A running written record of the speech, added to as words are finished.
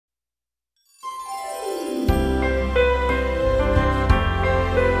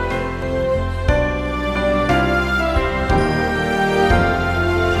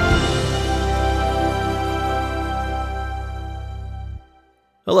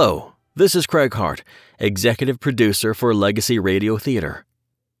Hello, this is Craig Hart, executive producer for Legacy Radio Theater.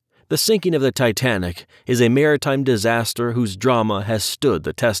 The sinking of the Titanic is a maritime disaster whose drama has stood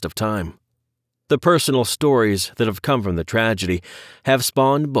the test of time. The personal stories that have come from the tragedy have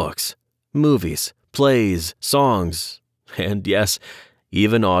spawned books, movies, plays, songs, and yes,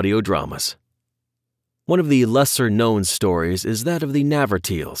 even audio dramas. One of the lesser-known stories is that of the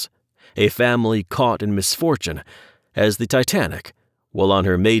Navratils, a family caught in misfortune as the Titanic, while on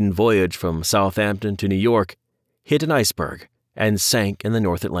her maiden voyage from Southampton to New York, hit an iceberg and sank in the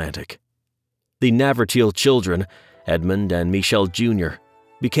North Atlantic. The Navratil children, Edmond and Michel Jr.,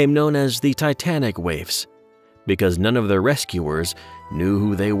 became known as the Titanic Waifs because none of their rescuers knew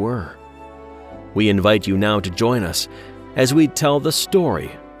who they were. We invite you now to join us as we tell the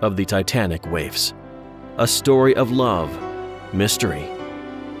story of the Titanic Waifs, a story of love, mystery,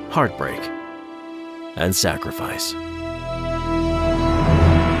 heartbreak, and sacrifice.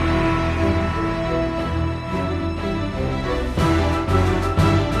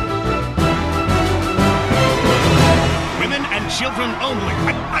 Children only.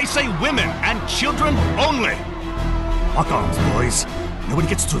 I say women and children only. Lock arms, boys. Nobody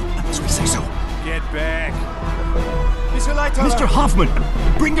gets through unless we say so. Get back. Mr. Hoffman,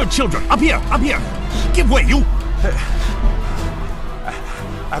 bring your children. Up here, up here. Give way, you.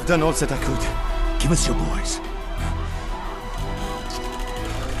 I've done all that I could. Give us your boys.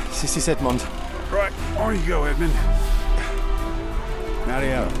 This is Edmond. Right, on you go, Edmond.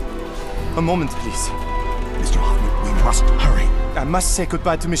 Mario. A moment, please. Mr. Hoffman, we must hurry. I must say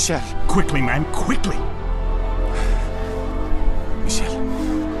goodbye to Michel. Quickly, man, quickly. Michel.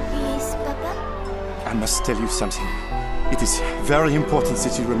 Yes, Papa? I must tell you something. It is very important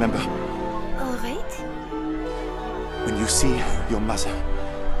that you remember. All right. When you see your mother,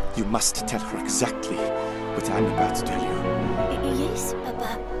 you must tell her exactly what I'm about to tell you. Yes,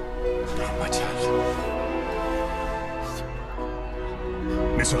 Papa. Oh, my child.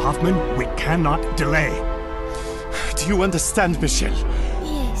 Mr. Hoffman, we cannot delay. Do you understand, Michel?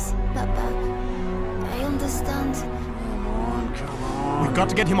 Yes, Papa. I understand. Come on. We've got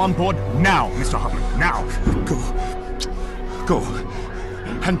to get him on board now, Mr. Hoffman, now. Go.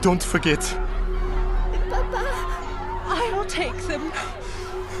 And don't forget. Papa, I'll take them.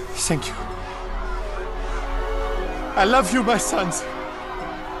 Thank you. I love you, my sons.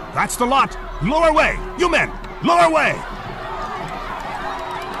 That's the lot. Lower away, you men, lower away.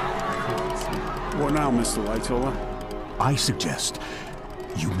 What now, Mr. Lightoller? I suggest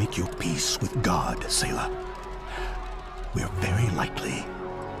you make your peace with God, sailor. We're very likely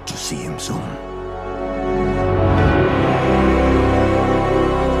to see him soon.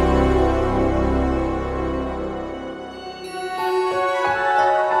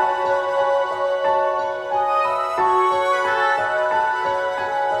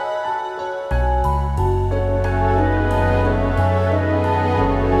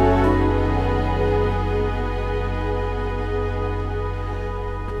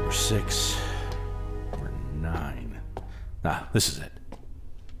 This is it.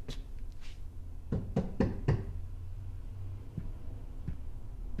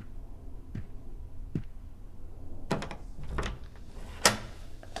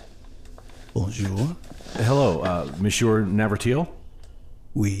 Bonjour. Hello, Monsieur Navratil?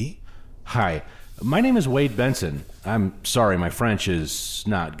 Oui. Hi, my name is Wade Benson. I'm sorry, my French is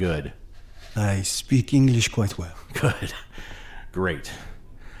not good. I speak English quite well. Good. Great.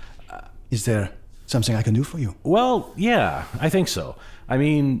 Is there something I can do for you? Well, yeah, I think so. I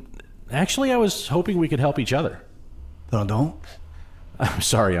mean, actually, I was hoping we could help each other. Pardon? I'm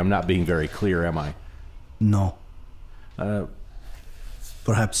sorry, I'm not being very clear, am I? No.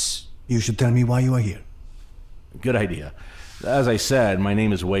 Perhaps you should tell me why you are here. Good idea. As I said, my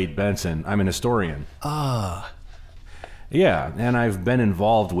name is Wade Benson. I'm an historian. Ah. Yeah, and I've been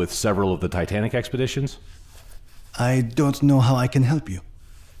involved with several of the Titanic expeditions. I don't know how I can help you.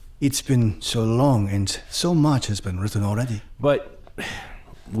 It's been so long and so much has been written already. But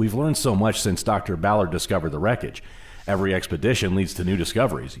we've learned so much since Dr. Ballard discovered the wreckage. Every expedition leads to new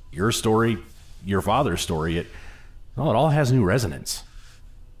discoveries. Your story, your father's story, it all has new resonance.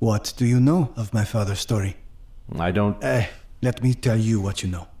 What do you know of my father's story? I don't... Let me tell you what you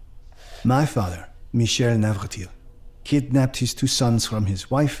know. My father, Michel Navratil, kidnapped his 2 sons from his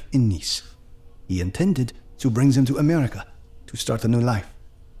wife in Nice. He intended to bring them to America to start a new life.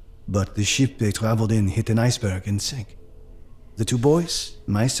 But the ship they traveled in hit an iceberg and sank. The 2 boys,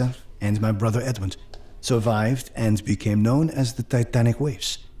 myself and my brother Edmond, survived and became known as the Titanic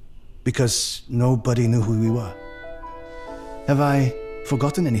Waifs, because nobody knew who we were. Have I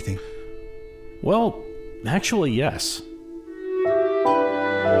forgotten anything? Well, actually, yes.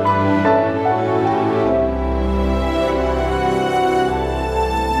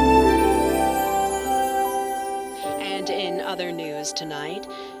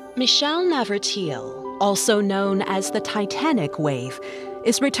 Michel Navratil, also known as the Titanic Waif,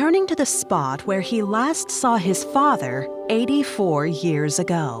 is returning to the spot where he last saw his father 84 years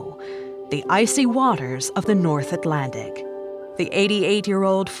ago, the icy waters of the North Atlantic. The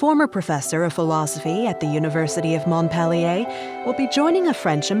 88-year-old former professor of philosophy at the University of Montpellier will be joining a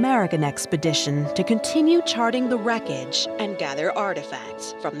French-American expedition to continue charting the wreckage and gather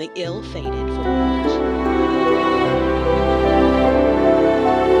artifacts from the ill-fated voyage.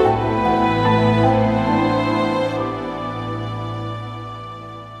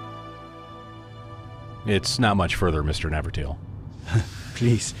 It's not much further, Mr. Navratil.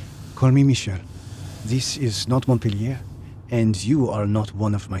 Please, call me Michel. This is not Montpellier, and you are not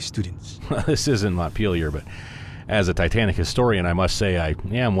one of my students. This isn't Montpellier, but as a Titanic historian, I must say I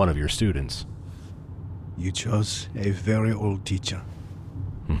am one of your students. You chose a very old teacher.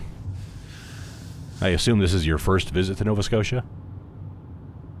 I assume this is your first visit to Nova Scotia?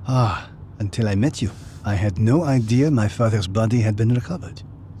 Until I met you. I had no idea my father's body had been recovered.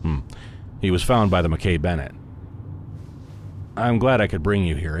 He was found by the McKay Bennett. I'm glad I could bring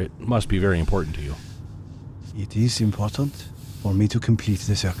you here. It must be very important to you. It is important for me to complete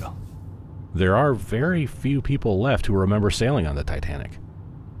the circle. There are very few people left who remember sailing on the Titanic.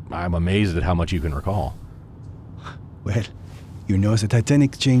 I'm amazed at how much you can recall. Well, you know, the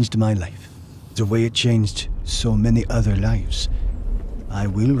Titanic changed my life, the way it changed so many other lives. I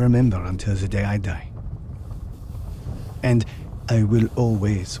will remember until the day I die. And I will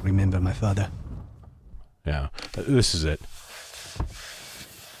always remember my father. Yeah, this is it.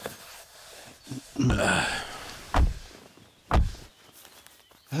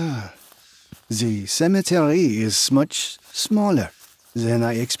 The cemetery is much smaller than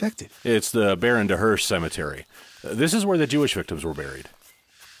I expected. It's the Baron de Hirsch Cemetery. This is where the Jewish victims were buried.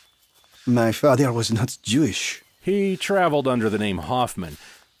 My father was not Jewish. He traveled under the name Hoffman.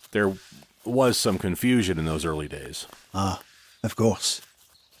 There was some confusion in those early days. Of course.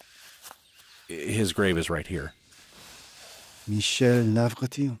 His grave is right here. Michel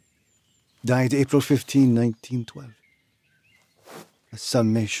Navratil died April 15, 1912. A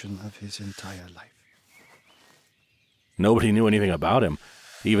summation of his entire life. Nobody knew anything about him.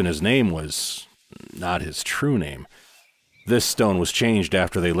 Even his name was not his true name. This stone was changed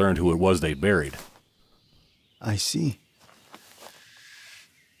after they learned who it was they'd buried. I see.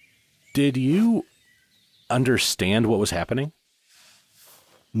 Did you understand what was happening?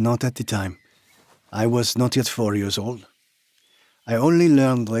 Not at the time. I was not yet 4 years old. I only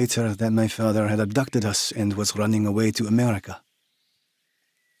learned later that my father had abducted us and was running away to America.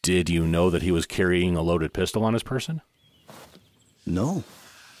 Did you know that he was carrying a loaded pistol on his person? No.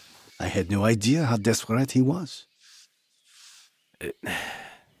 I had no idea how desperate he was.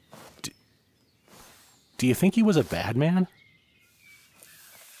 Do you think he was a bad man?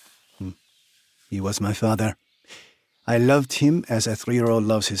 He was my father. I loved him as a 3-year-old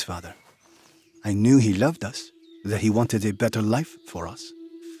loves his father. I knew he loved us, that he wanted a better life for us.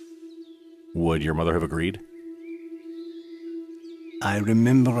 Would your mother have agreed? I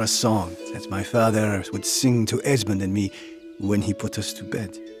remember a song that my father would sing to Edmond and me when he put us to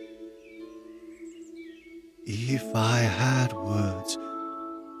bed. If I had words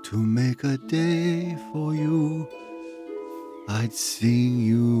to make a day for you, I'd sing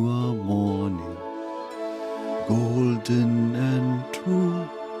you a morning, golden and true.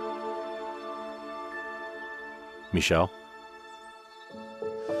 Michel?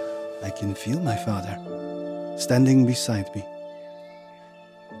 I can feel my father standing beside me.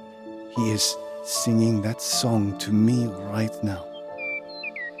 He is singing that song to me right now.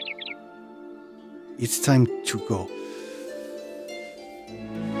 It's time to go.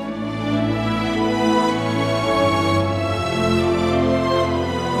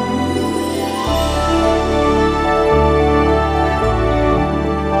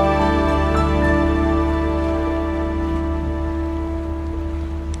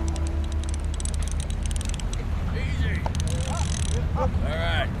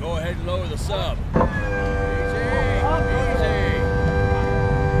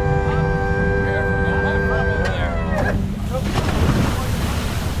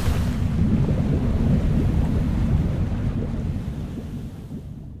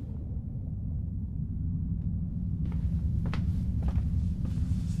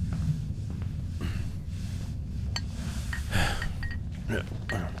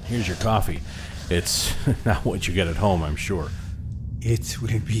 Here's your coffee. It's not what you get at home, I'm sure. It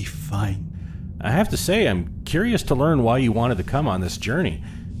will be fine. I have to say, I'm curious to learn why you wanted to come on this journey.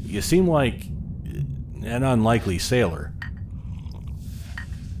 You seem like an unlikely sailor.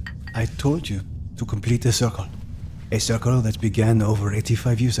 I told you to complete the circle. A circle that began over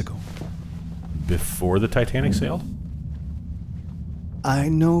 85 years ago. Before the Titanic sailed? I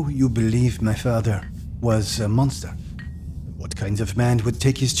know you believe my father was a monster. What kind of man would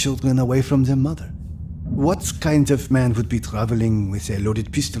take his children away from their mother? What kind of man would be traveling with a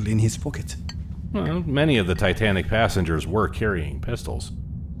loaded pistol in his pocket? Well, many of the Titanic passengers were carrying pistols.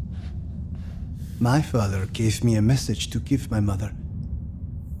 My father gave me a message to give my mother.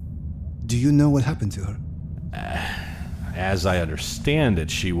 Do you know what happened to her? As I understand it,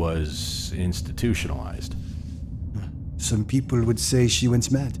 she was institutionalized. Some people would say she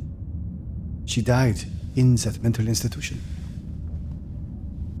went mad. She died in that mental institution.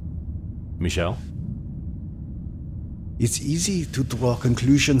 Michel? It's easy to draw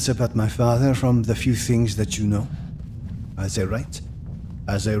conclusions about my father from the few things that you know. Are they right?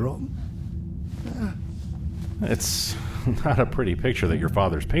 Are they wrong? It's not a pretty picture that your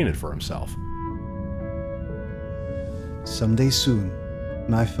father's painted for himself. Someday soon,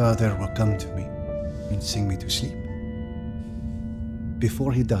 my father will come to me and sing me to sleep.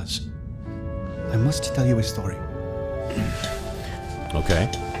 Before he does, I must tell you a story. Okay.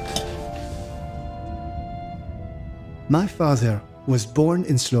 My father was born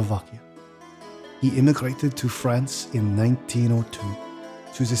in Slovakia. He immigrated to France in 1902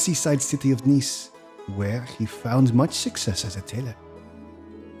 to the seaside city of Nice, where he found much success as a tailor.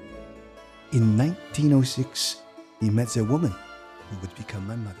 In 1906, he met the woman who would become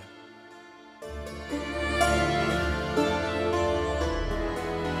my mother.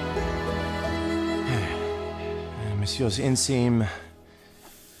 Monsieur's inseam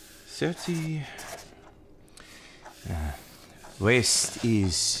 30. Waist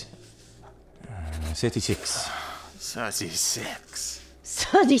is 36. 36.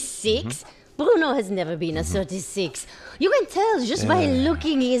 36? Bruno has never been a 36. You can tell just by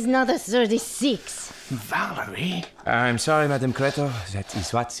looking he is not a 36. Valerie? I'm sorry, Madame Creto. That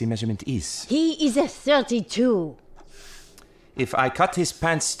is what the measurement is. He is a 32. If I cut his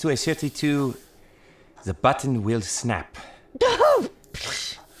pants to a 32, the button will snap.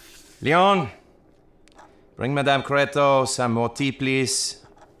 Leon, bring Madame Creto some more tea, please.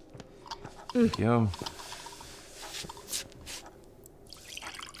 Thank you.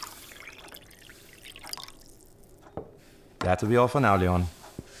 That'll be all for now, Leon.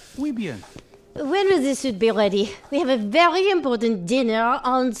 Oui bien. When will this suit be ready? We have a very important dinner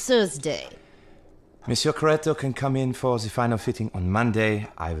on Thursday. Monsieur Creto can come in for the final fitting on Monday.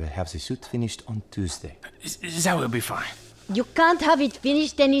 I will have the suit finished on Tuesday. That will be fine. You can't have it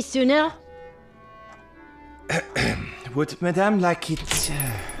finished any sooner. Would Madame like it...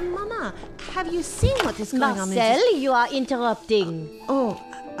 Mama, have you seen what is going on? Marcel, you are interrupting. Oh,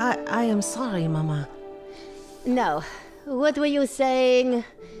 I am sorry, Mama. No. What were you saying,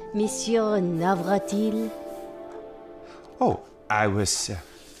 Monsieur Navratil? Oh, I was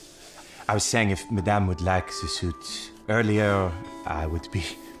saying if Madame would like the suit earlier, I would be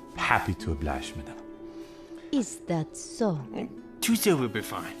happy to oblige, Madame. Is that so? Tuesday will be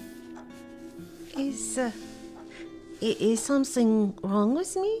fine. Is something wrong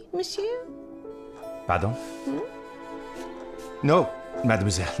with me, Monsieur? Pardon? No,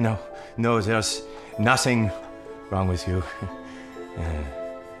 Mademoiselle, no, there's nothing wrong with you.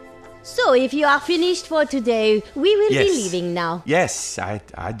 So, if you are finished for today, we will Yes. be leaving now. Yes,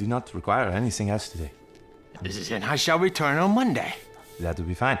 I do not require anything else today. Then I shall return on Monday. That will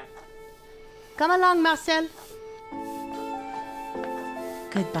be fine. Come along, Marcel.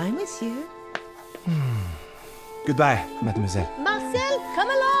 Goodbye, Monsieur. Goodbye, Mademoiselle. Marcel, come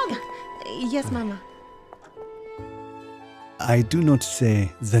along. Yes, Mama. I do not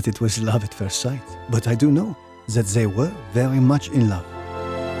say that it was love at first sight, but I do know that they were very much in love.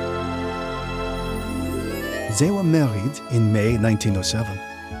 They were married in May 1907.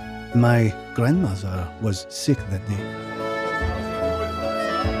 My grandmother was sick that day.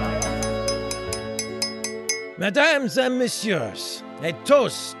 Mesdames and messieurs, a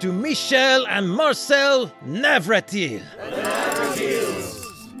toast to Michel and Marcel Navratil.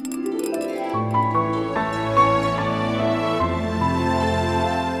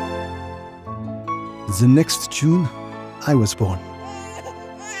 The next June, I was born.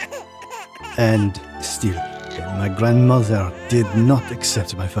 And still, my grandmother did not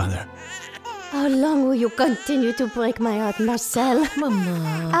accept my father. How long will you continue to break my heart, Marcel?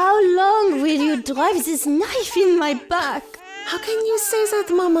 Mama. How long will you drive this knife in my back? How can you say that,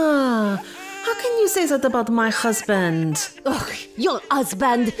 Mama? How can you say that about my husband? Oh, your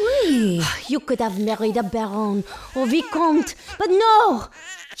husband. Oui. You could have married a baron or vicomte, but no!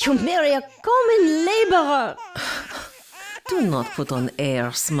 You marry a common laborer. Do not put on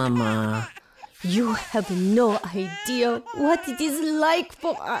airs, Mama. You have no idea what it is like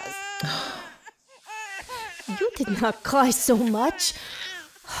for us. You did not cry so much.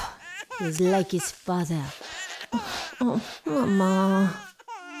 He was like his father. Oh, Mama.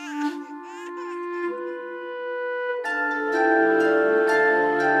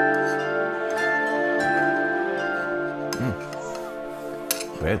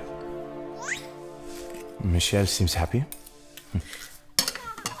 Well, Michel seems happy.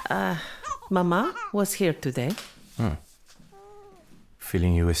 Mama was here today.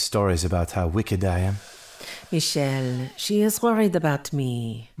 Filling you with stories about how wicked I am. Michel, she is worried about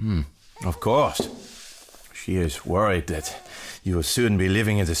me. Of course. She is worried that you will soon be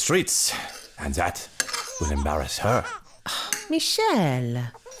living in the streets, and that will embarrass her. Michel.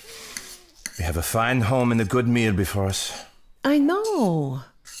 We have a fine home and a good meal before us. I know.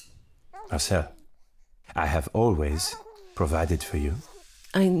 Marcel, I have always provided for you.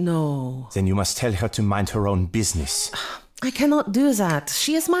 I know. Then you must tell her to mind her own business. I cannot do that.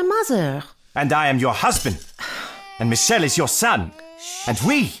 She is my mother. And I am your husband. And Michel is your son. And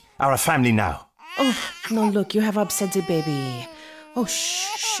we are a family now. Oh, no, look, you have upset the baby. Oh,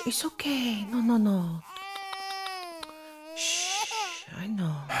 shh, it's okay. No. Shh, I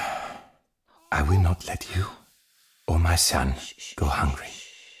know. I will not let you or my son go hungry.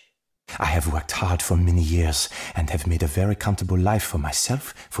 I have worked hard for many years and have made a very comfortable life for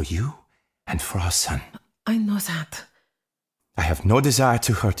myself, for you, and for our son. I know that. I have no desire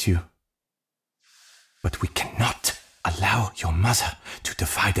to hurt you. But we cannot allow your mother to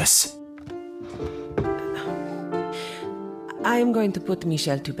divide us. I am going to put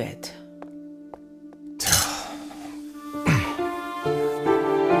Michel to bed.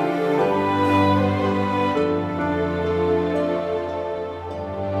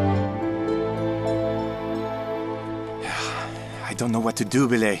 I don't know what to do,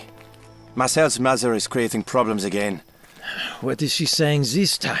 Bille. Marcel's mother is creating problems again. What is she saying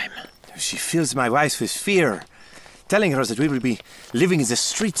this time? She fills my wife with fear, telling her that we will be living in the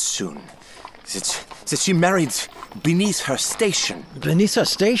streets soon. That she married beneath her station. Beneath her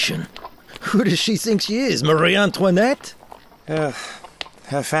station? Who does she think she is, Marie Antoinette? Her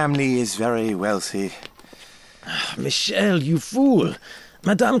family is very wealthy. Michel, you fool.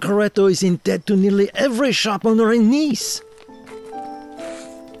 Madame Coretto is in debt to nearly every shop owner in Nice.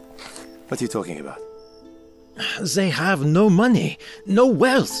 What are you talking about? They have no money, no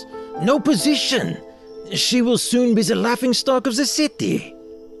wealth, no position. She will soon be the laughingstock of the city.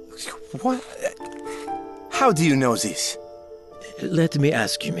 What? How do you know this? Let me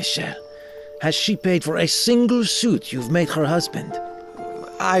ask you, Michel. Has she paid for a single suit you've made her husband?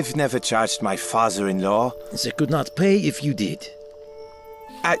 I've never charged my father-in-law. They could not pay if you did.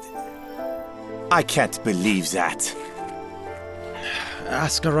 I can't believe that.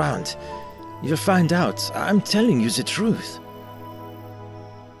 Ask around. You'll find out. I'm telling you the truth.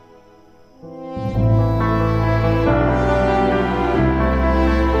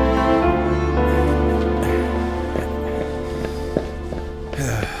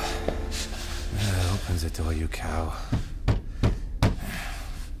 Open the door, you cow.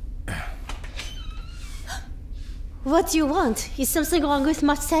 What do you want? Is something wrong with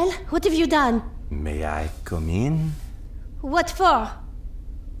Marcel? What have you done? May I come in? What for?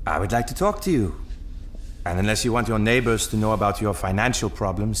 I would like to talk to you. And unless you want your neighbors to know about your financial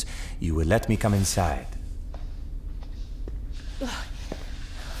problems, you will let me come inside.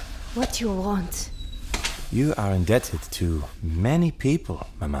 What do you want? You are indebted to many people,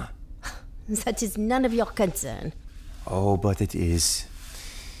 Mama. That is none of your concern. Oh, but it is.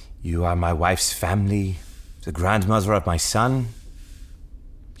 You are my wife's family, the grandmother of my son.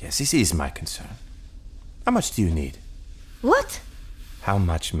 Yes, this is my concern. How much do you need? What? How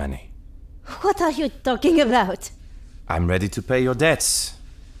much money? What are you talking about? I'm ready to pay your debts.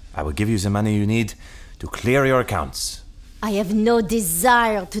 I will give you the money you need to clear your accounts. I have no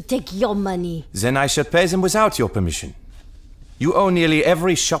desire to take your money. Then I shall pay them without your permission. You owe nearly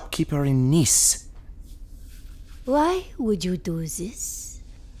every shopkeeper in Nice. Why would you do this?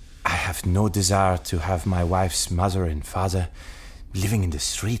 I have no desire to have my wife's mother and father living in the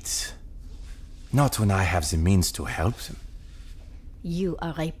streets. Not when I have the means to help them. You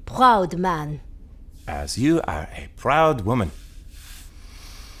are a proud man. As you are a proud woman.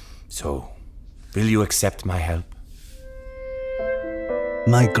 So, will you accept my help?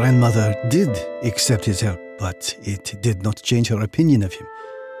 My grandmother did accept his help, but it did not change her opinion of him.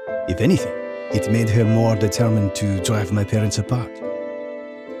 If anything, it made her more determined to drive my parents apart.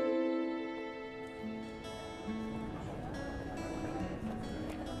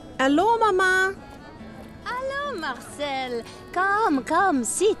 Hello, Mama. Hello, Marcel. Come,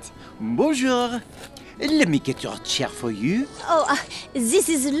 sit. Bonjour. Let me get your chair for you. Oh, this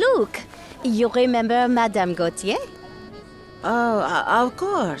is Luke. You remember Madame Gauthier? Oh, of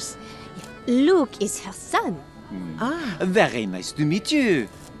course. Luke is her son. Very nice to meet you.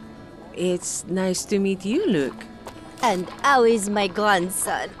 It's nice to meet you, Luke. And how is my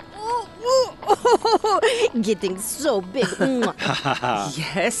grandson? Getting so big.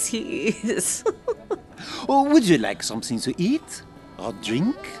 Yes, he is. Would you like something to eat or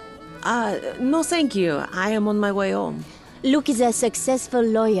drink? No, thank you. I am on my way home. Luke is a successful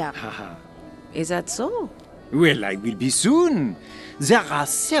lawyer. Is that so? Well, I will be soon. There are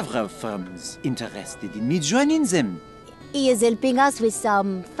several firms interested in me joining them. He is helping us with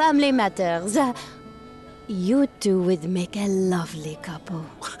some family matters. You two would make a lovely couple.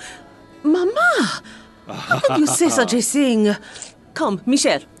 Mama! How could you say such a thing? Come,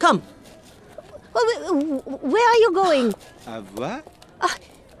 Michel, come. Where are you going? What?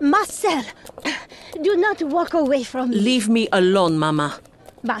 Marcel, do not walk away from me. Leave me alone, Mama.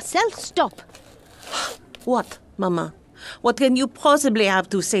 Marcel, stop. What, Mama? What can you possibly have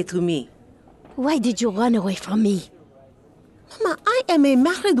to say to me? Why did you run away from me? Mama, I am a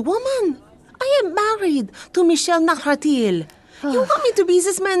married woman. I am married to Michel Navratil. You want me to be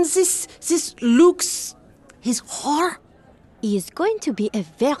this man, this Luke's, his whore? He is going to be a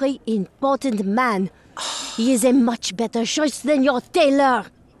very important man. He is a much better choice than your tailor.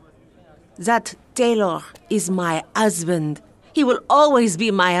 That tailor is my husband. He will always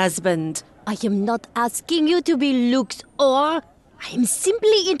be my husband. I am not asking you to be Luke's whore. I am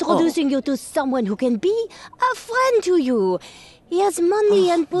simply introducing you to someone who can be a friend to you. He has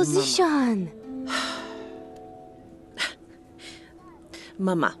money and position.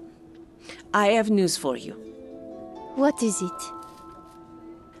 Mama, I have news for you. What is it?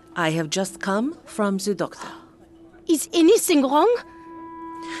 I have just come from the doctor. Is anything wrong?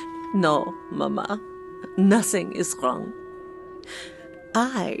 No, Mama. Nothing is wrong.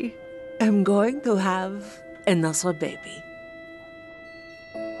 I am going to have another baby.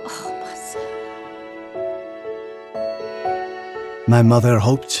 Oh, Marcel. My mother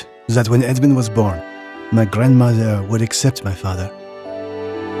hoped that when Edmond was born, my grandmother would accept my father.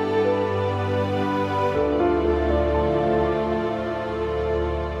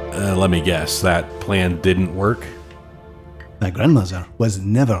 Let me guess, that plan didn't work? My grandmother was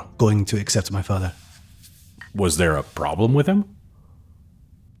never going to accept my father. Was there a problem with him?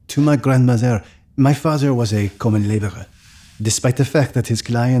 To my grandmother, my father was a common laborer, despite the fact that his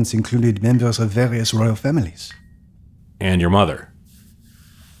clients included members of various royal families. And your mother?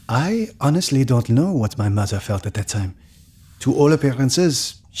 I honestly don't know what my mother felt at that time. To all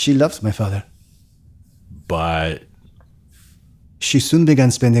appearances, she loved my father. But... She soon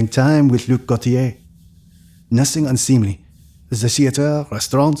began spending time with Luc Gauthier. Nothing unseemly. The theater,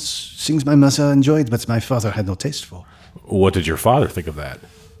 restaurants, things my mother enjoyed but my father had no taste for. What did your father think of that?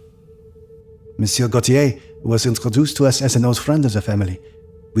 Monsieur Gauthier was introduced to us as an old friend of the family.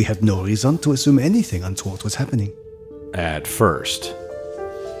 We had no reason to assume anything untoward was happening. At first.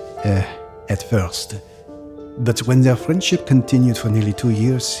 At first. But when their friendship continued for nearly 2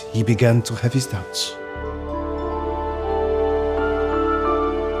 years, he began to have his doubts.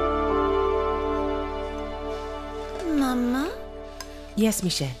 Mama? Yes,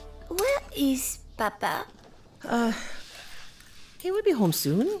 Michel. Where is Papa? He will be home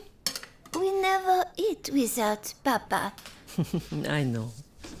soon. We never eat without Papa. I know.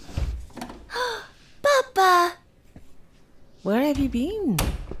 Papa! Where have you been?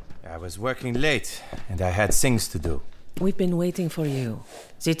 I was working late, and I had things to do. We've been waiting for you.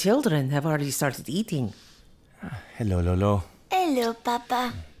 The children have already started eating. Hello, Lolo. Hello,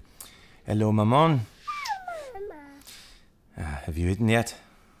 Papa. Hello, Maman. Have you eaten yet?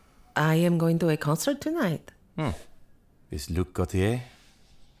 I am going to a concert tonight. Is Luc Gauthier?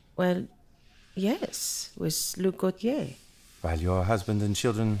 Well, yes, with Luc Gauthier. While your husband and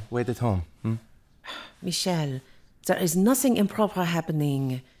children wait at home, Michel, there is nothing improper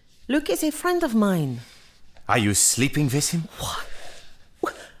happening. Luc is a friend of mine. Are you sleeping with him?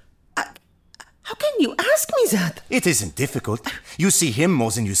 What? How can you ask me that? It isn't difficult. You see him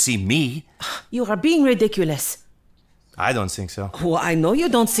more than you see me. You are being ridiculous. I don't think so. Well, I know you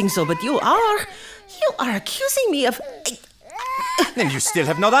don't think so, but you are. You are accusing me of... Then you still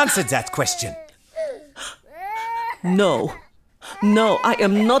have not answered that question. No. No, I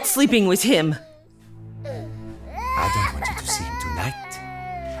am not sleeping with him. I don't want you to see him tonight.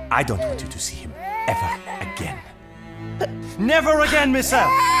 I don't want you to see him ever again. Never again, Michel!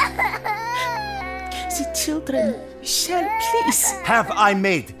 The children. Michel, please. Have I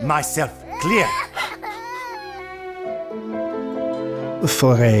made myself clear?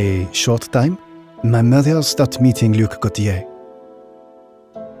 For a short time, my mother stopped meeting Luc Gauthier.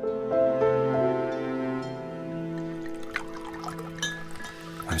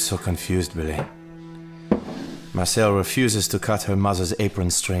 I'm so confused, Bille. Marcel refuses to cut her mother's apron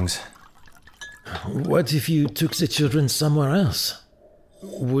strings. What if you took the children somewhere else?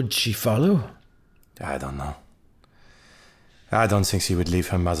 Would she follow? I don't know. I don't think she would leave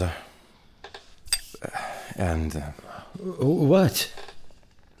her mother. What?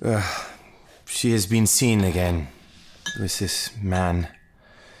 She has been seen again with this man,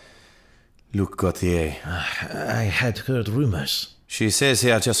 Luc Gauthier. I had heard rumors. She says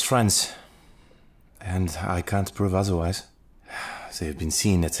they are just friends, and I can't prove otherwise. They have been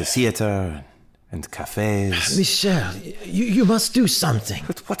seen at the theater and cafes. Michel, you must do something.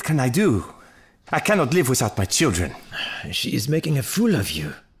 But what can I do? I cannot live without my children. She is making a fool of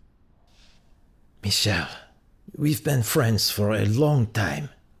you. Michel, we've been friends for a long time.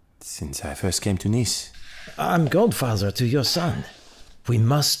 Since I first came to Nice. I'm godfather to your son. We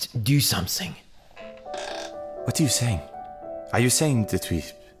must do something. What are you saying? Are you saying that we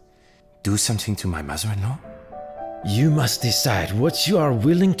do something to my mother-in-law? You must decide what you are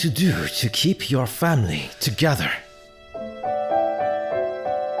willing to do to keep your family together.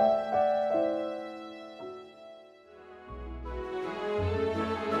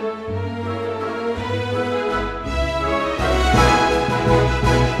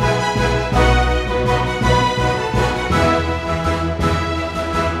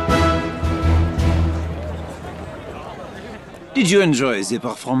 Did you enjoy the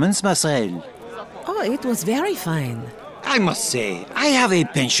performance, Marcel? Oh, it was very fine. I must say, I have a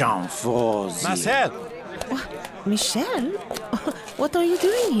penchant for the... Marcel! Michel? What are you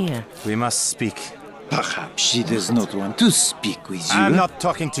doing here? We must speak. Perhaps she does not want to speak with you. I'm not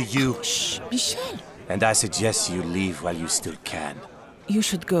talking to you. Shh, Michel. And I suggest you leave while you still can. You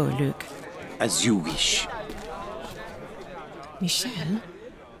should go, Luc. As you wish. Michel?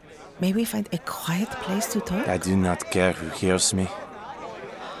 May we find a quiet place to talk? I do not care who hears me.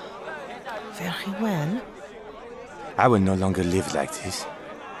 Very well. I will no longer live like this.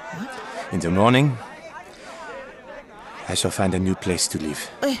 What? In the morning, I shall find a new place to live.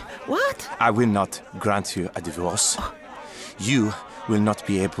 What? I will not grant you a divorce. Oh. You will not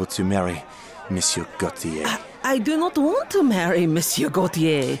be able to marry Monsieur Gauthier. I do not want to marry Monsieur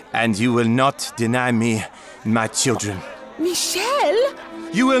Gauthier. And you will not deny me my children. Michel?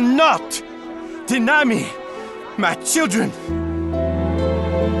 You will not deny me my children!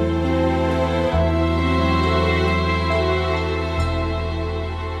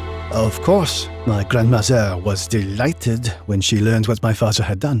 Of course, my grandmother was delighted when she learned what my father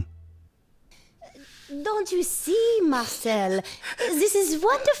had done. Don't you see, Marcel? This is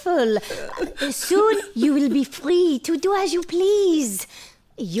wonderful. Soon you will be free to do as you please.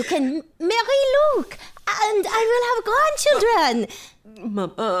 You can marry Luc, and I will have grandchildren.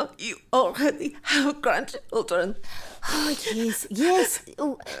 Mama, you already have grandchildren. Oh, yes.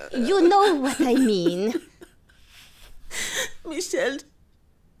 Oh, you know what I mean. Michel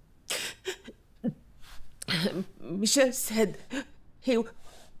said he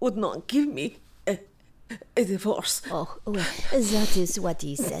would not give me a divorce. Oh, well, that is what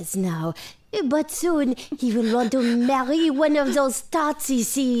he says now. But soon he will want to marry one of those tarts he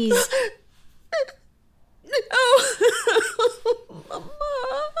sees. Oh, Mama.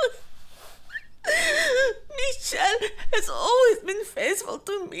 Michel has always been faithful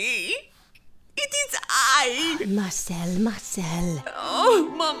to me. It is I. Marcel. Oh,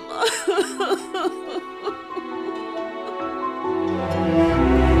 Mama.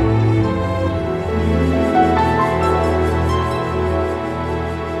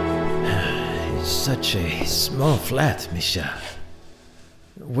 Such a small flat, Michel.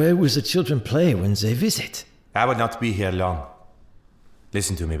 Where will the children play when they visit? I would not be here long.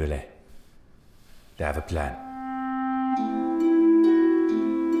 Listen to me, Bille. I have a plan.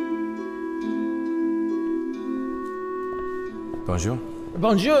 Bonjour.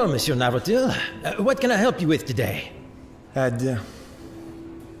 Bonjour, Monsieur Navratil. What can I help you with today? I'd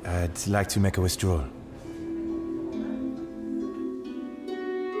like to make a withdrawal.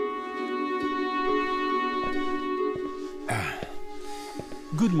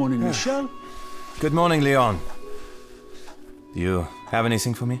 Good morning, Michel. Good morning, Leon. Do you have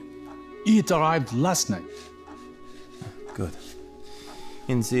anything for me? It arrived last night. Good.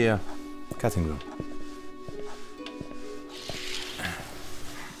 In the cutting room.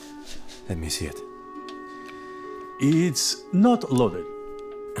 Let me see it. It's not loaded.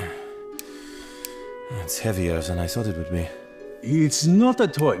 It's heavier than I thought it would be. It's not a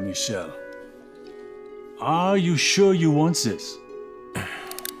toy, Michel. Are you sure you want this?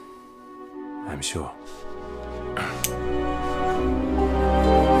 I'm sure.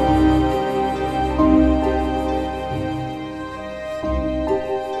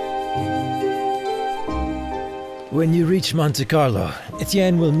 When you reach Monte Carlo,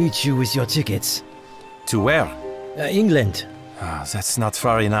 Etienne will meet you with your tickets. To where? England. Ah, that's not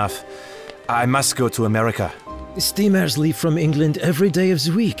far enough. I must go to America. Steamers leave from England every day of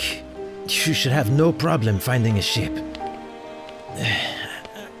the week. You should have no problem finding a ship.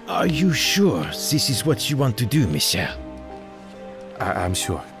 Are you sure this is what you want to do, Michel? I'm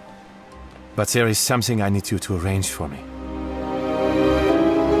sure. But there is something I need you to arrange for me.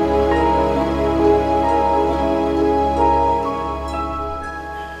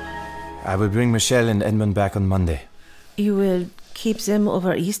 I will bring Michel and Edmond back on Monday. You will keep them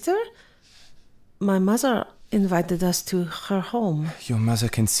over Easter? My mother invited us to her home. Your mother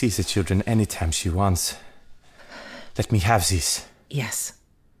can see the children anytime she wants. Let me have this. Yes,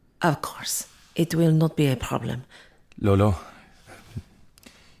 of course. It will not be a problem. Lolo,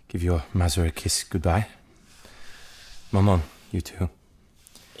 give your mother a kiss goodbye. Maman, you too.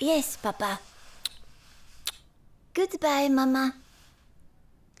 Yes, Papa. Goodbye, Mama.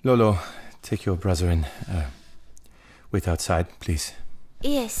 Lolo, take your brother and wait outside, please.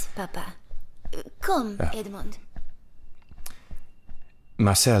 Yes, Papa. Come, Edmond.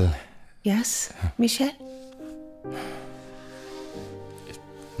 Marcel. Yes, Michel?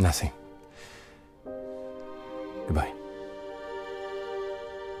 Nothing. Goodbye.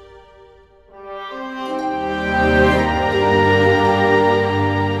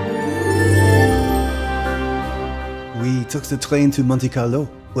 We took the train to Monte Carlo,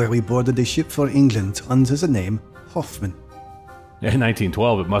 where we boarded a ship for England under the name Hoffman. In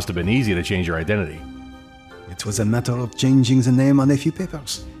 1912, it must have been easy to change your identity. It was a matter of changing the name on a few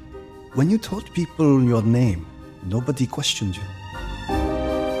papers. When you told people your name, nobody questioned you.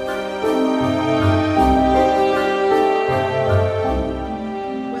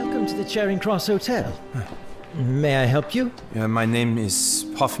 Welcome to the Charing Cross Hotel. May I help you? My name is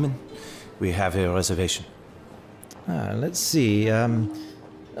Hoffman. We have a reservation. Let's see.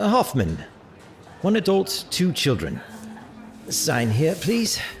 Hoffman. 1 adult, 2 children. Sign here,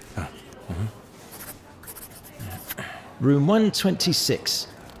 please. Room 126.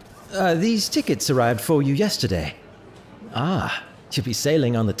 These tickets arrived for you yesterday. Ah, you'll be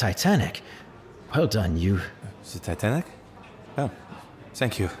sailing on the Titanic. Well done, you. The Titanic? Oh,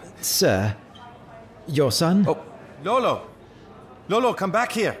 thank you. Sir, your son? Oh, Lolo! Lolo, come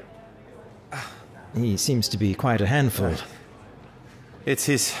back here! He seems to be quite a handful. It's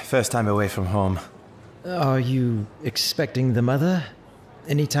his first time away from home. Are you expecting the mother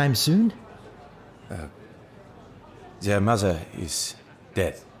anytime soon? Their mother is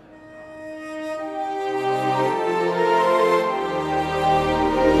dead.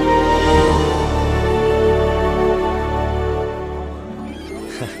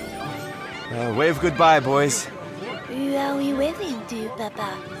 Wave goodbye, boys. Who are we waving to,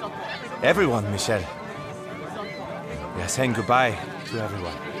 Papa? Everyone, Michel. We are saying goodbye to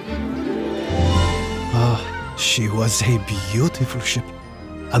everyone. Ah, she was a beautiful ship.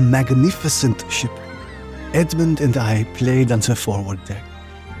 A magnificent ship. Edmond and I played on the forward deck.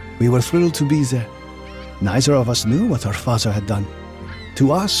 We were thrilled to be there. Neither of us knew what our father had done.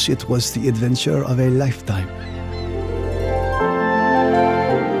 To us, it was the adventure of a lifetime.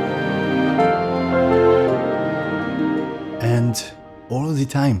 And all the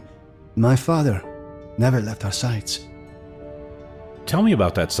time, my father never left our sides. Tell me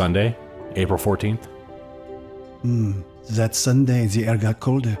about that Sunday, April 14th. That Sunday, the air got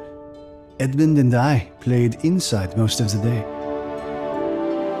colder. Edmond and I played inside most of the day.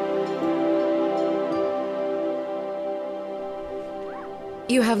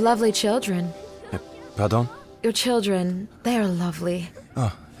 You have lovely children. Pardon? Your children, they are lovely.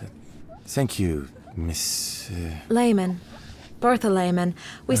 Oh, thank you, Miss... Lehmann. Bertha Lehmann.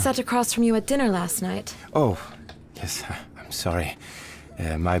 We sat across from you at dinner last night. Oh, yes, I'm sorry.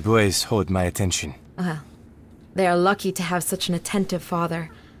 My boys hold my attention. They are lucky to have such an attentive father.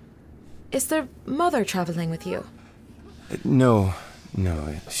 Is their mother traveling with you? No,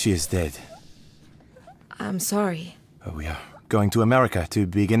 she is dead. I'm sorry. We are going to America to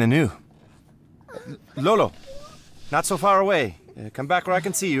begin anew. Lolo, not so far away. Come back where I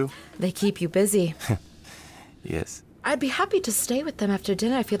can see you. They keep you busy. Yes. I'd be happy to stay with them after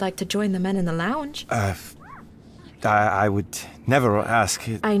dinner if you'd like to join the men in the lounge. I would never ask.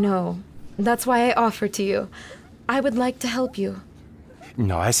 I know. That's why I offered to you. I would like to help you.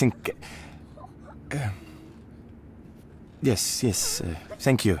 No, I think... Yes,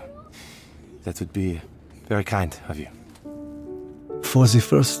 thank you. That would be very kind of you. For the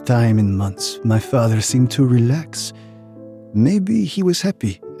first time in months, my father seemed to relax. Maybe he was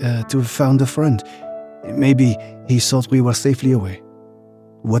happy to have found a friend. Maybe he thought we were safely away.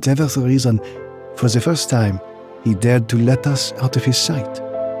 Whatever the reason, for the first time, he dared to let us out of his sight.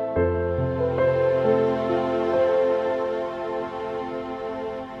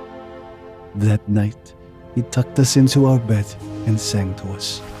 That night, he tucked us into our bed and sang to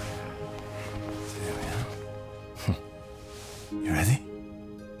us. There we are. You ready?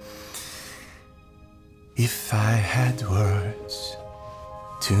 If I had words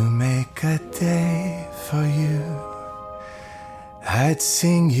to make a day for you, I'd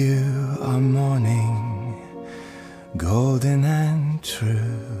sing you a morning, golden and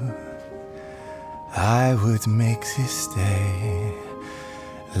true. I would make this day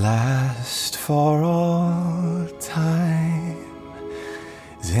last for all time,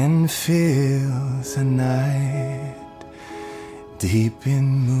 then fill the night deep in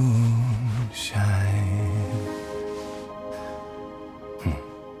moonshine.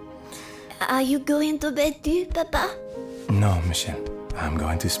 Are you going to bed too, Papa? No, Michel. I'm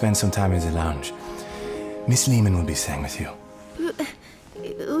going to spend some time in the lounge. Miss Lehmann will be staying with you.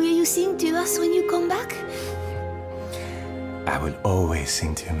 Will you sing to us when you come back? I will always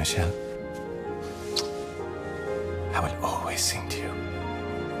sing to you, Michel. I will always sing to you.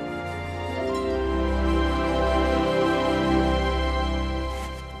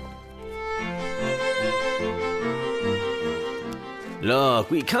 Look,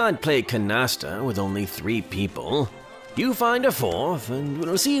 we can't play canasta with only 3 people. You find a 4th, and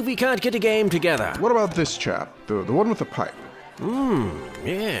we'll see if we can't get a game together. What about this chap? The one with the pipe?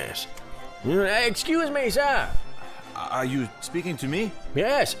 Yes. Excuse me, sir. Are you speaking to me?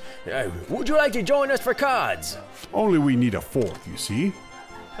 Yes. Would you like to join us for cards? Only we need a 4th, you see.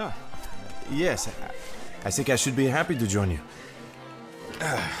 Oh, yes, I think I should be happy to join you.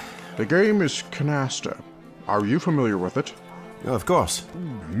 The game is canasta. Are you familiar with it? Oh, of course.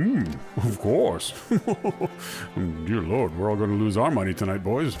 Of course. Dear Lord, we're all going to lose our money tonight,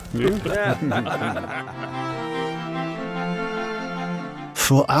 boys.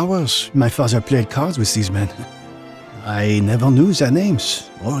 For hours, my father played cards with these men. I never knew their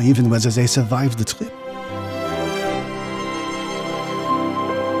names, or even whether they survived the trip.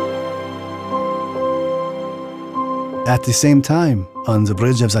 At the same time, on the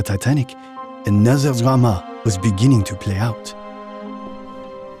bridge of the Titanic, another drama was beginning to play out.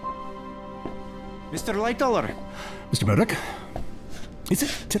 Mr. Lightoller. Mr. Murdoch, is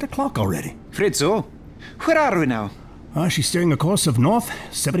it 10 o'clock already? Afraid so. Where are we now? She's steering a course of north,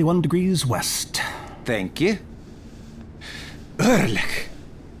 71 degrees west. Thank you. Ehrlich.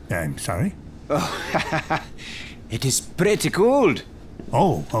 I'm sorry? Oh, it is pretty cold.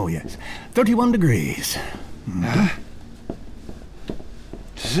 Oh, yes. 31 degrees.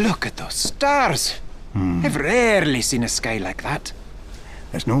 Look at those stars. I've rarely seen a sky like that.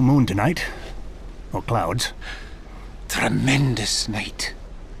 There's no moon tonight. Or clouds. Tremendous night.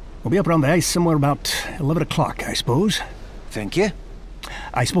 We'll be up around the ice somewhere about 11 o'clock, I suppose. Thank you.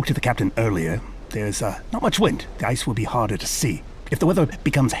 I spoke to the captain earlier. There's not much wind. The ice will be harder to see. If the weather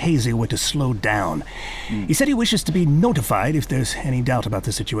becomes hazy, we're to slow down. He said he wishes to be notified if there's any doubt about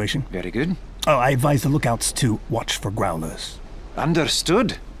the situation. Very good. Oh, I advise the lookouts to watch for growlers.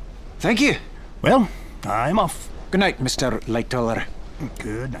 Understood. Thank you. Well, I'm off. Good night, Mr. Lightoller.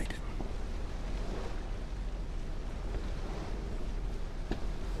 Good night.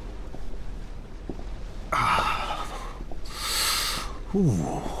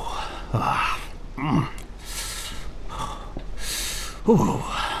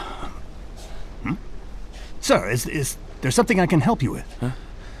 Sir, is there something I can help you with? Huh?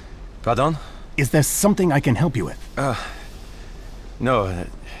 Pardon? Is there something I can help you with? No,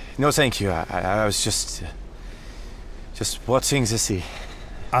 thank you. I was just watching the sea.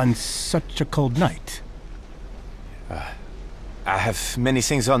 On such a cold night? I have many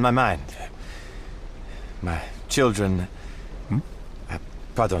things on my mind. My children.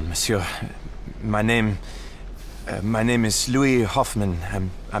 Pardon, monsieur. My name is Louis Hoffman.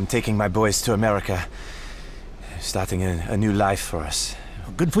 I'm taking my boys to America, starting a new life for us.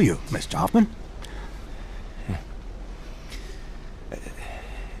 Good for you, Mr. Hoffman.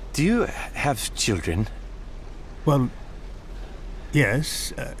 Do you have children? Well,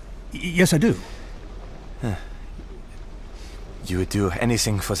 yes. Yes, I do. You would do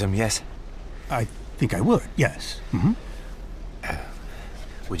anything for them, yes? I think I would, yes.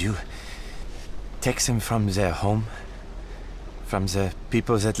 Would you take them from their home? From the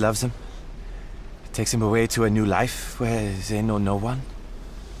people that love them? Take them away to a new life where they know no one?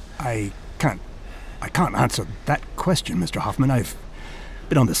 I can't answer that question, Mr. Hoffman. I've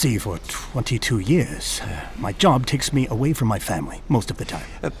been on the sea for 22 years. My job takes me away from my family most of the time.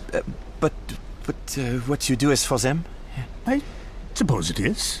 But what you do is for them? I suppose it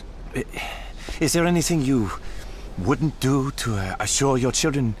is. Is there anything you wouldn't do to assure your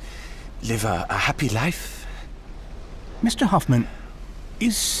children live a happy life? Mr. Hoffman,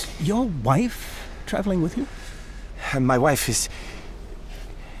 is your wife traveling with you? My wife is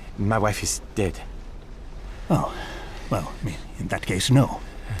dead. Oh, well, in that case, no.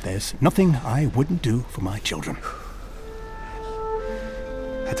 There's nothing I wouldn't do for my children.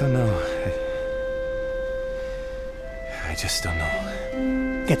 I don't know. I just don't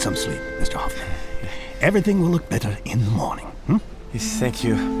know. Get some sleep, Mr. Hoffman. Everything will look better in the morning. Yes, thank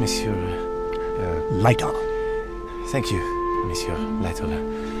you, Monsieur... Leiter. Thank you, Monsieur Leiter.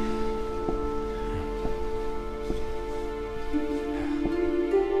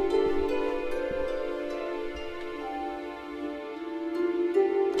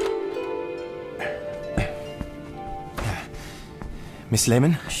 Miss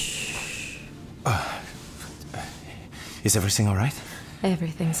Lehmann? Shh. Is everything all right?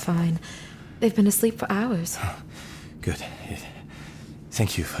 Everything's fine. They've been asleep for hours. Oh, good.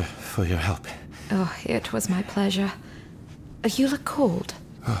 Thank you for your help. Oh, it was my pleasure. You look cold.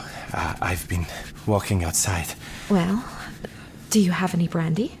 Oh, I've been walking outside. Well, do you have any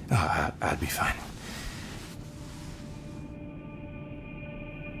brandy? Oh, I'll be fine.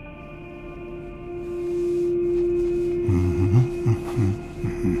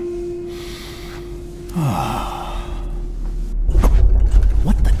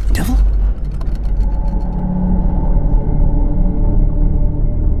 What the devil?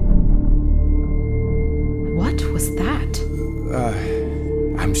 What was that?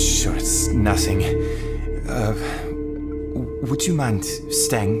 I'm sure it's nothing. Would you mind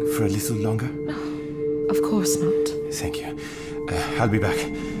staying for a little longer? Of course not. Thank you. I'll be back.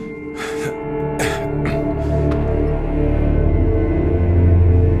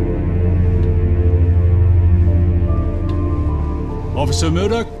 Officer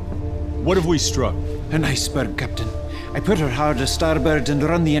Murdoch, what have we struck? An iceberg, Captain. I put her hard a starboard and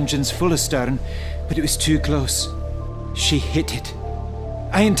run the engines full astern, but it was too close. She hit it.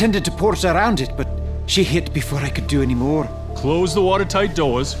 I intended to port around it, but she hit before I could do any more. Close the watertight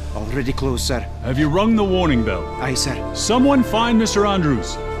doors. Already closed, sir. Have you rung the warning bell? Aye, sir. Someone find Mr.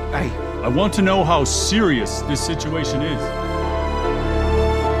 Andrews. Aye. I want to know how serious this situation is.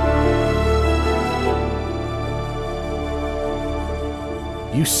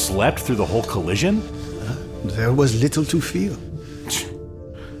 You slept through the whole collision? There was little to fear.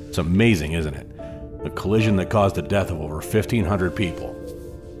 It's amazing, isn't it? The collision that caused the death of over 1,500 people.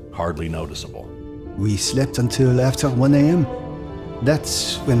 Hardly noticeable. We slept until after 1 a.m.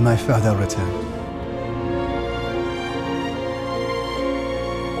 That's when my father returned.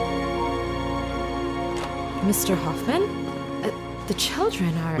 Mr. Hoffman? The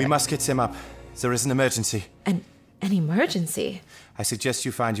children are... We must get them up. There is an emergency. An emergency? I suggest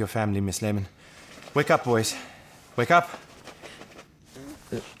you find your family, Miss Lehmann. Wake up, boys. Wake up.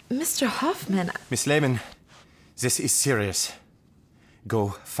 Mr. Hoffman... Miss Lehmann, this is serious.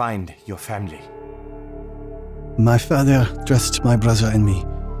 Go find your family. My father dressed my brother and me.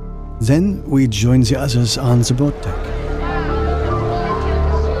 Then we joined the others on the boat deck.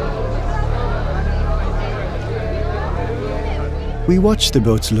 We watched the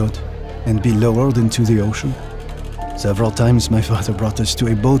boats load and be lowered into the ocean. Several times my father brought us to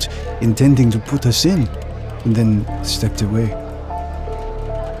a boat intending to put us in, and then stepped away.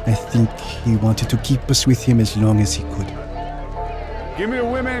 I think he wanted to keep us with him as long as he could. Give me the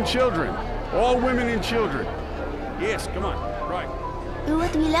women and children. All women and children. Yes, come on. Right.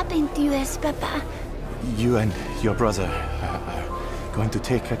 What will happen to us, Papa? You and your brother are going to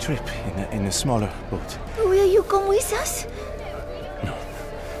take a trip in a smaller boat. Will you come with us? No.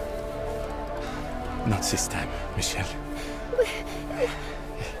 Not this time, Michel.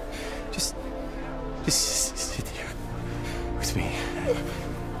 Just sit here with me.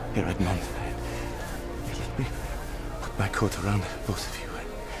 Here, Edmond. Let me put my coat around both of you and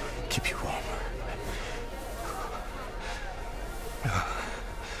keep you warm.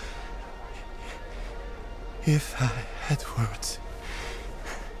 If I had words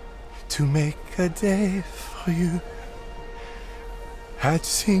to make a day for you, I'd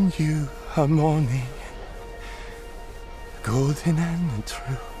sing you a morning, golden and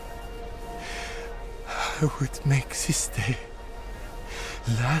true. I would make this day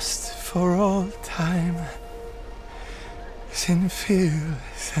last for all time, then feel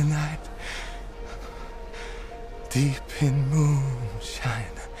the night deep in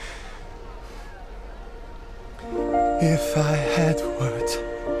moonshine. If I had word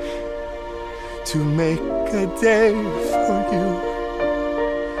to make a day for you.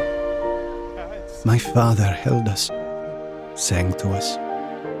 My father held us, sang to us,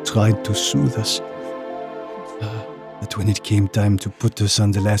 tried to soothe us. But when it came time to put us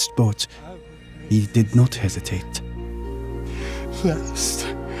on the last boat, he did not hesitate. Last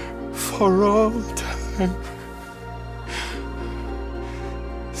for all time.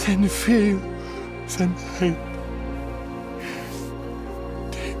 Then feel the night.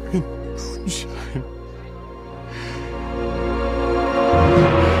 Deep in moonshine.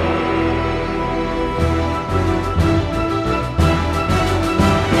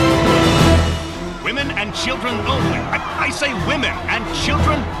 Women and children only. I say women and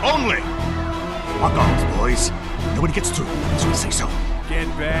children only. Lock arms, boys. Nobody gets through unless we say so. Get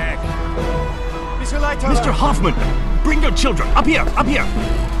back. Mr. Hoffman, bring your children. Up here, up here.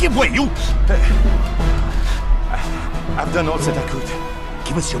 Give way, you. I've done all that I could.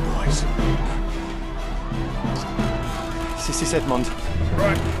 Give us your boys. This is Edmond.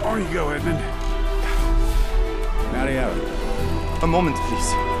 Right, on you go, Edmond. Mario. A moment,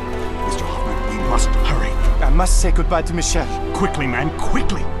 please. Mr. Hoffman, we must hurry. I must say goodbye to Michel. Quickly, man,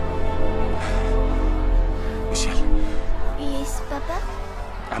 quickly. Michel. Yes, Papa?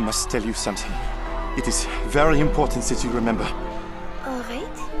 I must tell you something. It is very important that you remember. All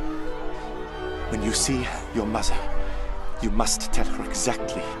right. When you see your mother, you must tell her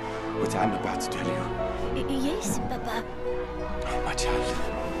exactly what I'm about to tell you. Yes, Papa. Oh, my child.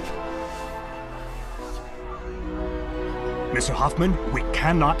 Mr. Hoffman, we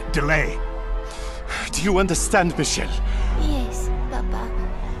cannot delay. Do you understand, Michel? Yes, Papa.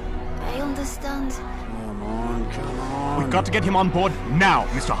 I understand. Come on, come on. We've got to get him on board now,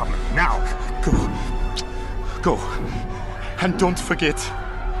 Mr. Hoffman. Now. Go. And don't forget.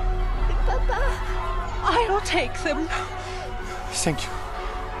 Papa, I'll take them. Thank you.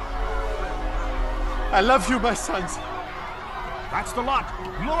 I love you, my sons. That's the lot.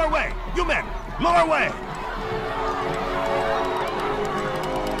 Lower away. You men, lower away.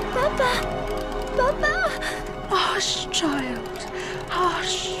 Papa! Papa! Hush, child.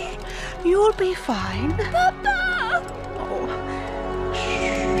 Hush. You'll be fine. Papa! Oh.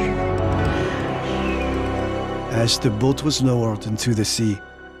 As the boat was lowered into the sea,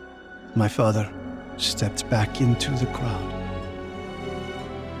 my father stepped back into the crowd.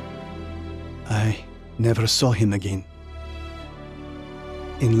 I never saw him again.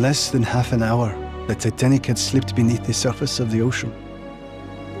 In less than half an hour, the Titanic had slipped beneath the surface of the ocean.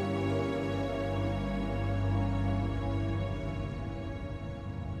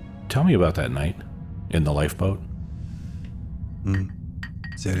 Tell me about that night in the lifeboat.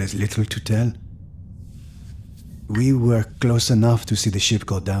 There is little to tell. We were close enough to see the ship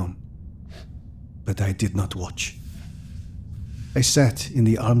go down, but I did not watch. I sat in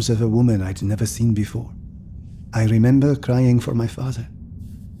the arms of a woman I'd never seen before. I remember crying for my father,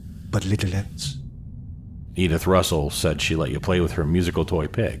 but little else. Edith Russell said she let you play with her musical toy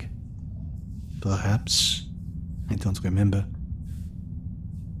pig. Perhaps. I don't remember.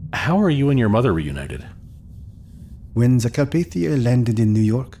 How are you and your mother reunited? When the Carpathia landed in New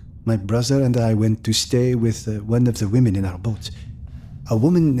York, my brother and I went to stay with one of the women in our boat, a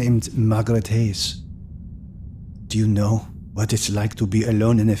woman named Margaret Hayes. Do you know what it's like to be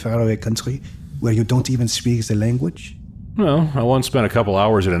alone in a faraway country where you don't even speak the language? Well, I once spent a couple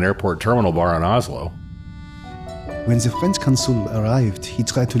hours at an airport terminal bar in Oslo. When the French consul arrived, he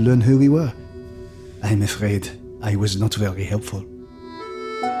tried to learn who we were. I'm afraid I was not very helpful.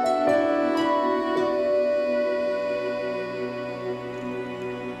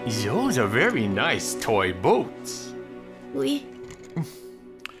 Those are very nice toy boats. Oui.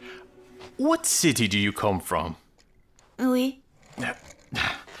 What city do you come from? Oui.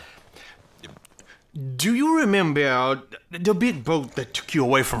 Do you remember the big boat that took you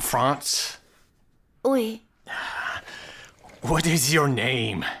away from France? Oui. What is your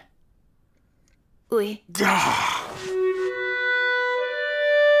name? Oui.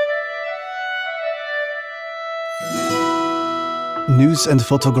 News and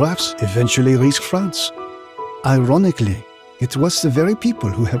photographs eventually reached France. Ironically, it was the very people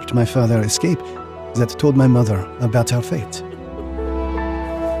who helped my father escape that told my mother about her fate.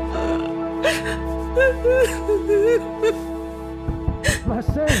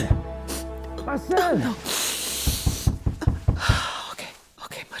 Marcel! Marcel! No.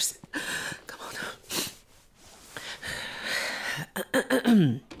 Okay, Marcel. Come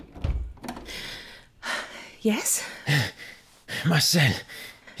on. Yes? Marcel,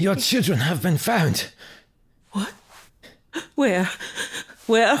 your children have been found. What? Where?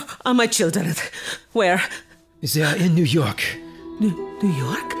 Where are my children? Where? They are in New York. New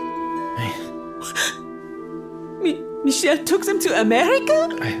York? Michel took them to America?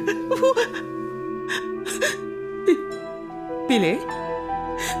 Bille?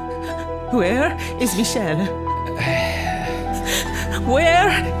 Where is Michel?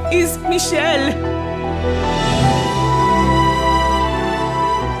 Where is Michel?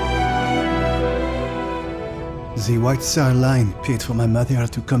 The White Star Line paid for my mother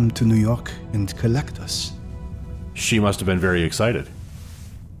to come to New York and collect us. She must have been very excited.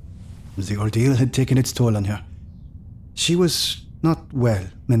 The ordeal had taken its toll on her. She was not well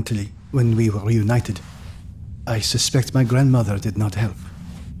mentally when we were reunited. I suspect my grandmother did not help.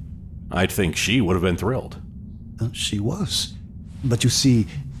 I'd think she would have been thrilled. She was. But you see,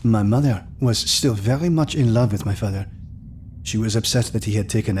 my mother was still very much in love with my father. She was upset that he had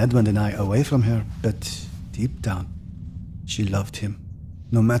taken Edmond and I away from her, but deep down, she loved him,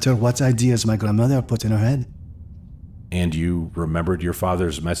 no matter what ideas my grandmother put in her head. And you remembered your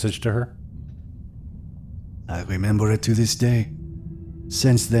father's message to her? I remember it to this day.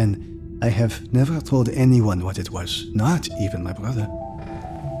 Since then, I have never told anyone what it was, not even my brother.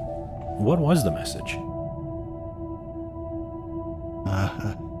 What was the message?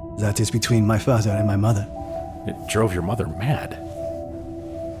 That is between my father and my mother. It drove your mother mad.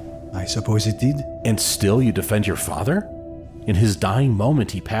 I suppose it did. And still you defend your father? In his dying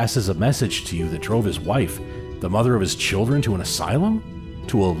moment, he passes a message to you that drove his wife, the mother of his children, to an asylum?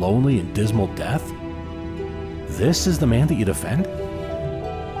 To a lonely and dismal death? This is the man that you defend?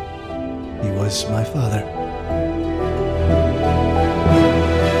 He was my father.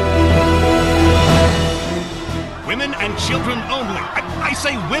 Women and children only. I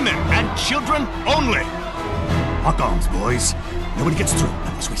say women and children only. Lock arms, boys. Nobody gets through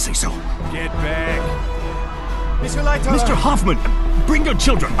unless we say so. Get back. Mr. Hoffman, bring your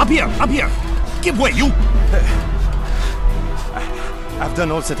children. Up here, up here. Give way, you. I've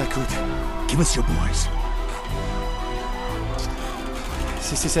done all that I could. Give us your boys.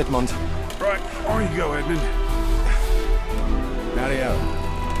 This is Edmond. Right, on you go, Edmond. Howdy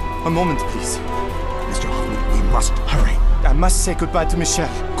out. A moment, please. Mr. Hoffman, we must hurry. I must say goodbye to Michel.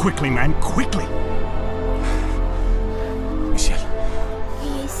 Quickly, man, quickly. Michel.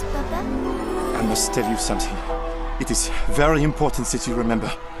 Yes, Papa? I must tell you something. It is very important that you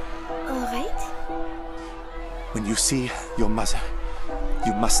remember. All right. When you see your mother,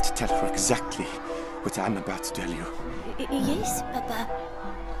 you must tell her exactly what I'm about to tell you. Yes, Papa.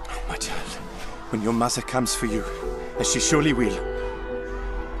 My child, when your mother comes for you, as she surely will,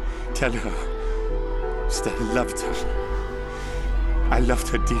 tell her that I loved her. I loved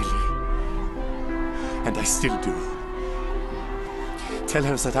her dearly. And I still do. Tell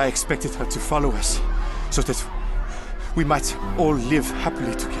her that I expected her to follow us, so that we might all live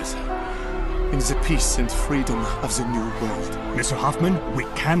happily together in the peace and freedom of the new world. Mr. Hoffman, we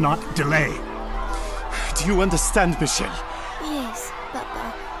cannot delay. Do you understand, Michel? Yes,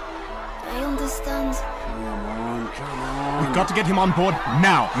 Papa. I understand. Come on. We've got to get him on board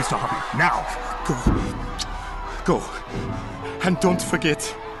now, Mr. Hoffman. Now. Go. And don't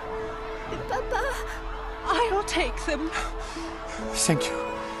forget. Papa, I'll take them. Thank you.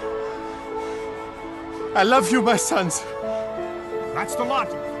 I love you, my sons. That's the lot.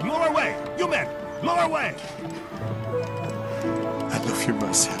 Lower away. You men, lower away. I love you,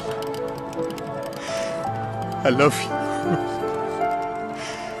 Marcel. I love you.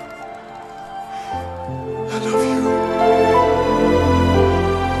 I love you.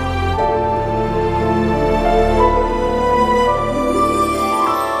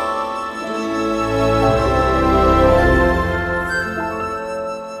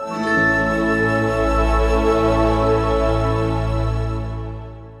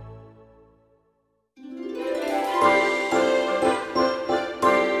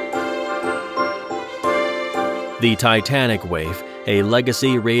 The Titanic Waif, a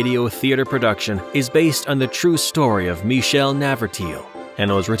legacy radio theater production, is based on the true story of Michel Navratil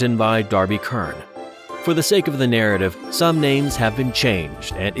and was written by Darby Kern. For the sake of the narrative, some names have been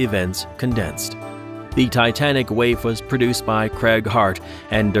changed and events condensed. The Titanic Waif was produced by Craig Hart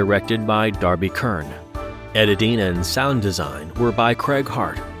and directed by Darby Kern. Editing and sound design were by Craig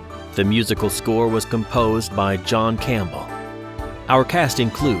Hart. The musical score was composed by John Campbell. Our cast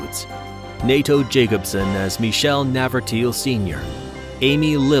includes Nato Jacobson as Michel Navratil Sr.,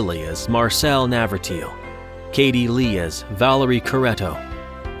 Amy Lilly as Marcel Navratil, Katie Lee as Valerie Coretto,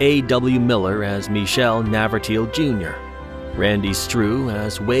 A.W. Miller as Michel Navratil Jr., Randy Strew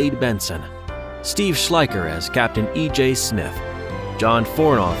as Wade Benson, Steve Schleicher as Captain E.J. Smith, John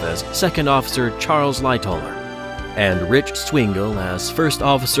Fornoff as Second Officer Charles Lightoller, and Rich Swingle as First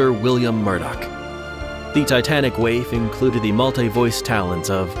Officer William Murdoch. The Titanic Waif included the multi-voice talents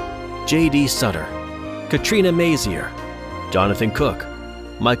of J.D. Sutter, Katrina Mazier, Jonathan Cooke,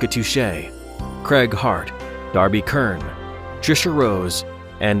 Micah Touchet, Craig Hart, Darby Kern, Trisha Rose,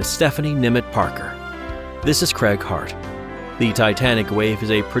 and Stephanie Nemeth-Parker. This is Craig Hart. The Titanic Waif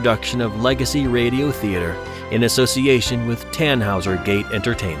is a production of Legacy Radio Theater in association with Tannhauser Gate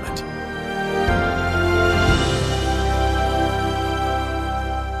Entertainment.